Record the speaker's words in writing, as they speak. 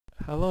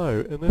Hello,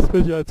 in this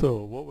video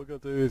tour what we're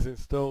going to do is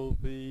install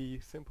the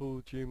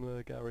simple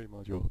Joomla gallery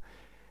module.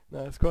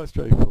 Now it's quite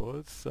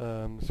straightforward,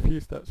 there's a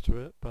few steps to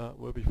it but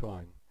we'll be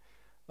fine.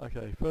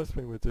 Okay, first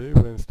thing we do,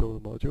 we install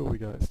the module, we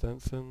go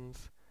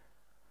extensions,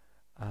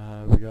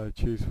 we go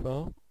choose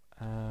file,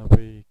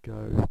 we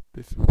go,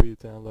 this will be a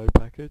download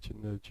package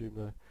in the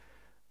Joomla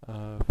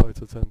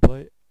photo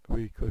template,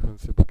 we click on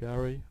simple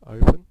gallery,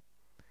 open,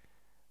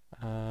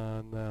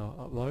 and now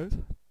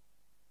upload.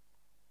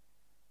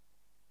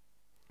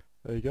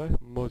 There you go,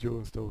 module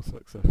installed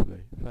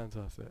successfully.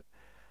 Fantastic.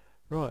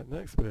 Right,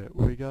 next bit,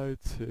 we go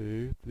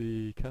to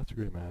the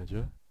category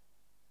manager,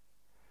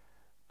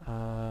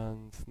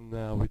 and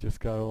now we just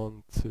go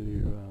on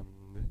to,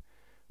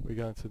 we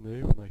go into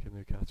new, we'll make a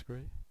new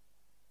category,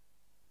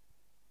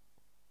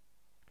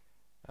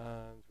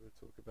 and we'll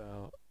talk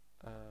about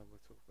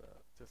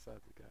just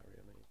add the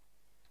gallery,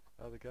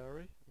 add the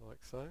gallery,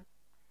 like so.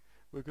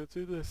 We're going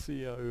to do the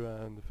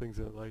SEO and the things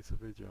in a later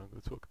video. I'm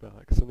going to talk about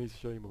that because I need to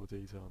show you more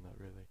detail on that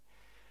really.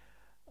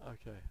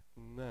 Okay,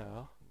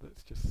 now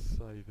let's just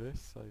save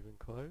this, save and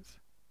close.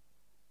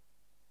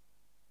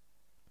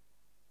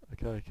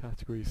 Okay,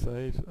 category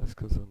saved, that's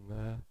because I'm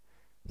there.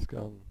 It's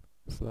gone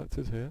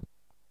selected here.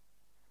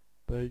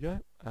 There you go,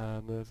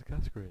 and there's a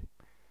category.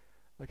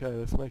 Okay,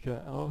 let's make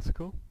an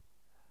article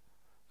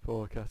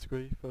for a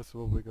category. First of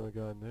all, we're going to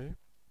go new,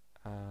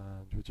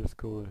 and we'll just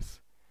call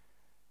this,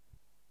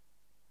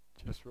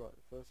 just write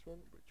the first one,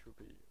 which will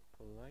be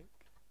blank,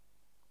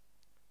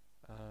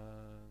 and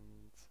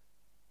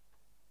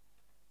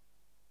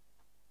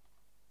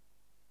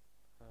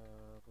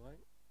blank,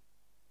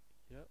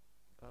 yep,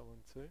 that one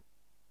too.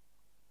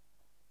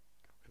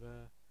 Copy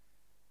there,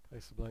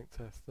 paste the blank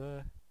test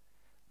there,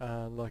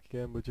 and like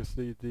again, we'll just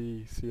leave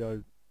the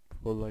CO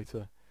for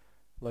later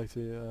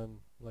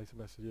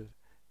messages,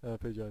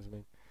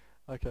 videos.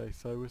 Okay,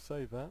 so we'll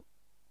save that,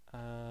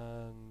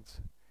 and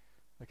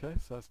okay,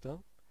 so that's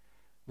done.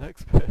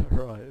 Next bit,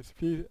 right, it's a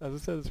few, as I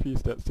said, there's a few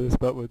steps to this,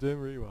 but we're doing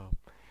really well.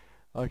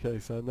 Okay,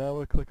 so now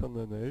we'll click on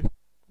the new,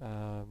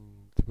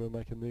 and we'll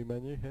make a new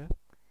menu here.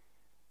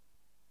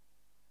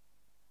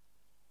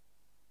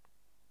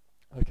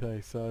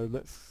 Okay, so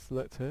let's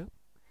select here,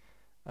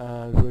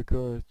 and we're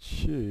going to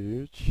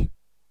choose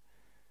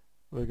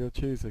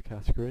a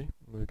category.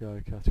 We'll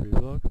go category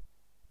blog,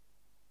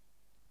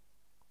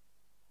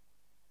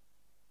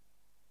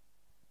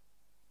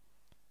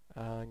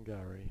 and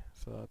gallery,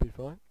 so that'll be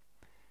fine.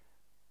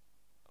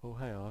 Oh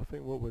hang on, I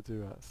think what we'll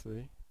do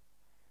actually,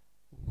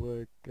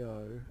 we'll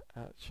go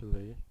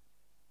actually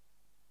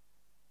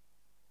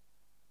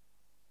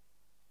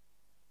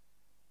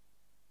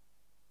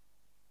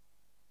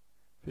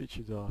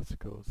featured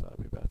articles,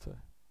 that'll be better.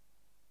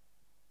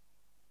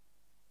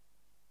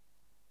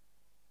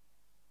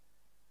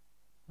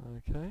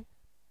 Okay.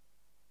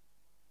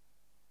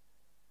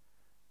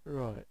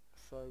 Right,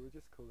 so we'll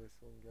just call this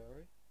one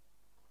gallery.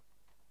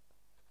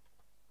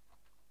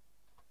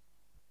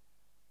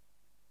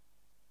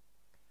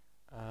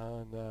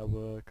 And now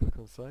we'll click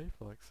on save,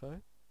 like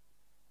so.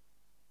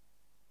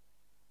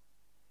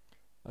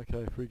 Okay,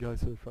 if we go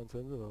to the front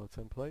end of our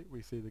template,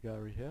 we see the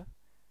gallery here.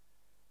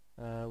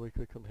 We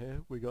click on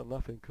here, we got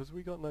nothing, because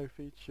we got no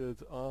featured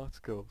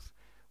articles,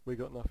 we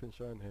got nothing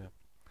shown here.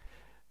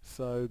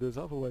 So there's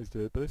other ways to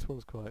do it, but this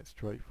one's quite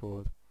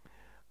straightforward.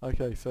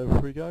 Okay, so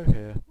if we go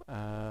here,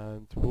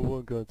 and what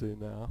we're going to do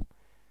now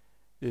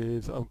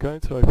is I'm going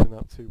to open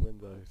up two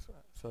windows,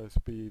 so it's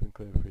be even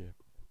clearer for you.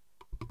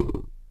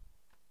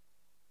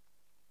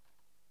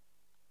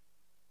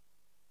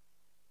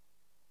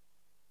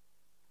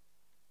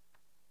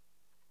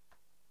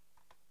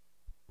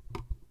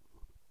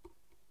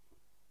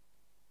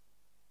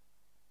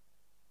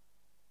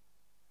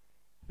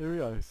 Here we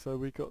go, so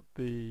we got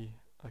the,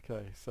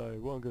 okay, so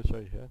what I'm going to show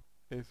you here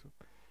is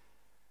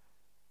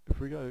if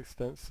we go to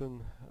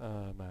extension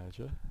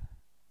manager,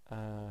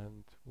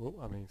 and,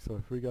 well, so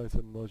if we go to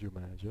module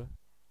manager,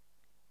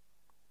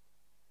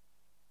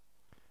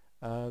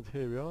 and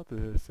here we are,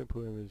 the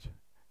simple image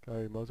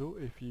gallery model.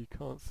 If you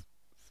can't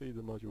see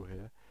the module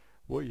here,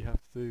 what you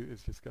have to do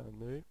is just go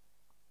new,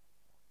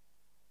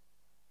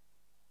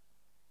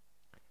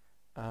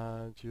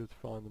 and you'll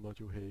find the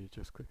module here, you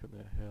just click on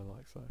it here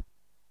like so.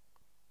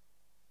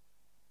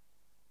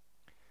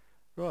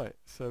 Right,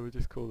 so we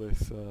just call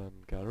this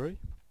gallery.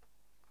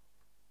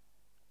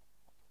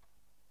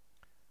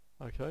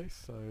 Okay,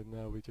 so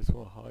now we just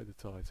want to hide the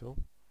title,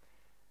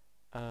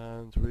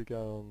 and we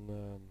go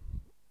on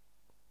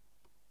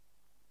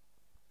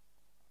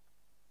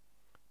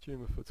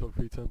Joomla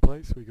photography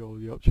templates. We got all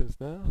the options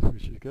now,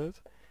 which is good.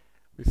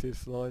 We see a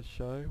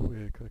slideshow,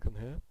 we click on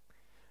here.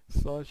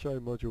 Slideshow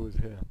module is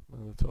here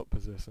in the top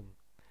position.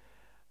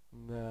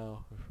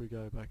 Now if we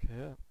go back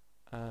here,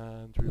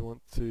 and we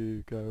want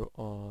to go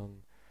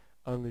on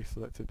only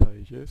selected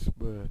pages,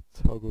 we'll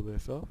toggle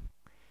this off,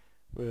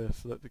 we'll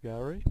select the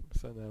gallery,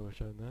 so now we're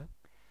shown there,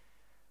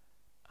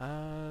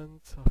 and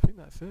I think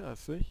that's it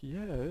actually.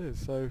 Yeah, it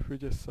is. So if we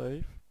just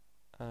save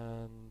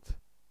and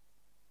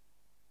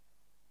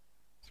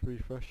let's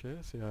refresh here,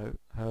 see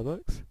how it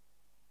looks.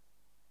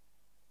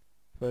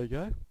 There you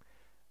go.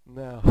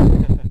 Now,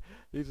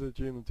 these are the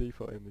Joomla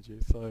default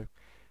images, so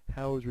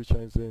how would we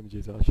change the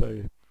images? I'll show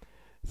you.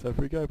 So if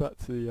we go back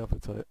to the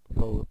other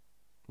folder,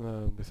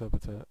 this other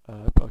tab,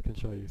 I can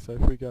show you. So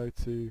if we go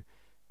to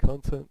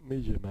Content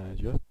Media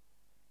Manager,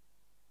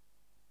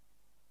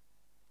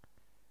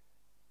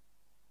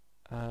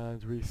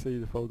 and we see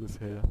the folders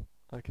here.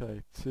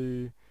 Okay,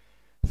 so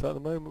at the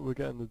moment we're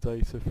getting the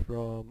data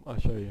from, I'll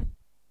show you,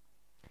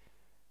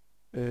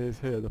 is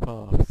here, the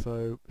path.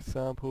 So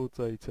sample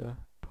data,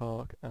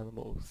 park,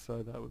 animals.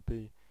 So that would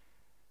be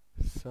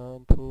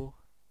sample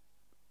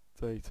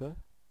data,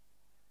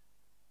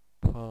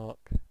 park,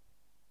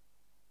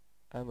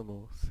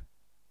 animals.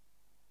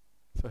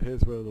 So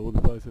here's where all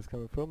the photos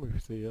coming from. We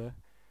see here,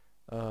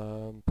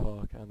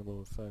 park,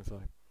 animals, so and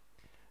so.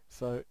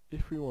 So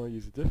if we want to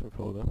use a different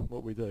folder,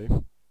 what we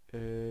do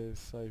is,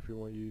 say if we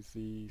want to use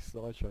the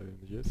slideshow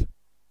images,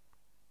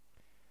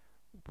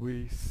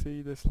 we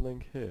see this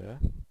link here.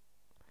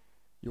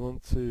 You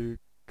want to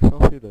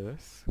copy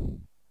this,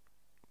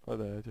 right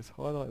there, just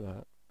highlight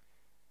that,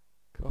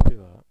 copy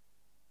that,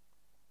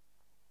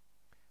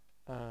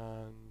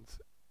 and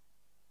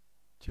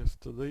just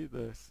delete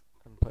this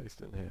and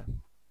paste it in here,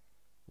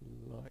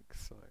 like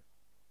so. Let's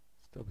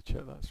double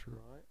check that's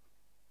right.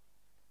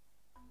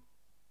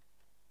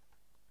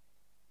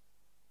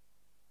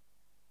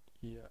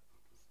 Yeah,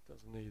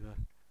 doesn't need a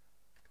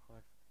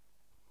hyphen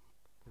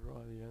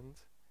right at the end.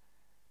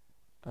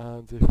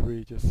 And if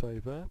we just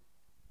save that,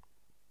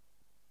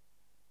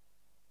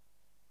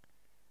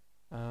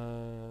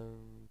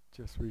 and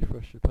just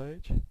refresh the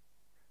page,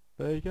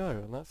 there you go,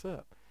 and that's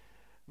it.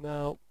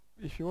 Now,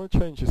 if you want to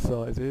change the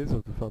sizes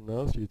of the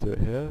thumbnails, you do it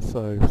here.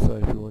 So, say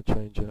if you want to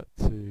change it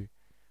to,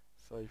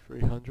 say,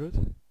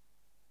 300,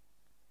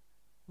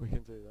 we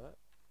can do that.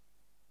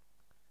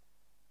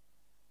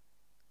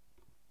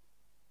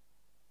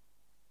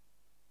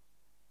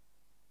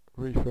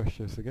 Refresh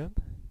this again.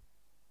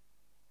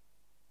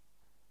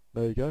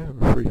 There you go,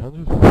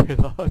 300 is very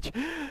large,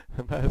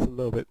 and that is a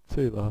little bit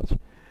too large.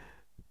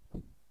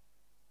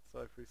 So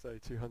if we say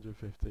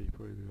 250,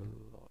 probably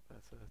a lot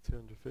better.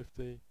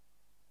 250.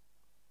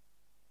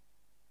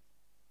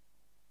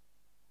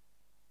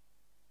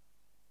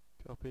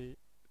 Copy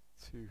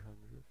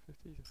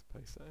 250, just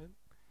paste that in.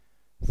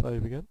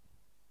 Save again.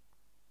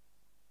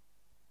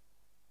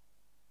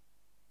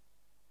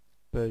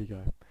 There you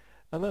go.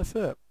 And that's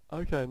it.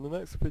 Okay, in the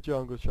next video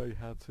I'm going to show you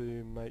how to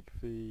make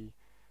the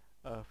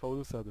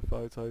folders to have the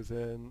photos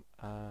in,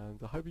 and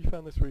I hope you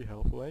found this really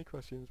helpful. Any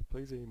questions,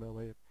 please email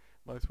me.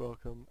 Most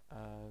welcome,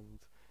 and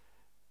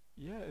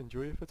yeah,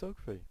 enjoy your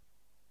photography.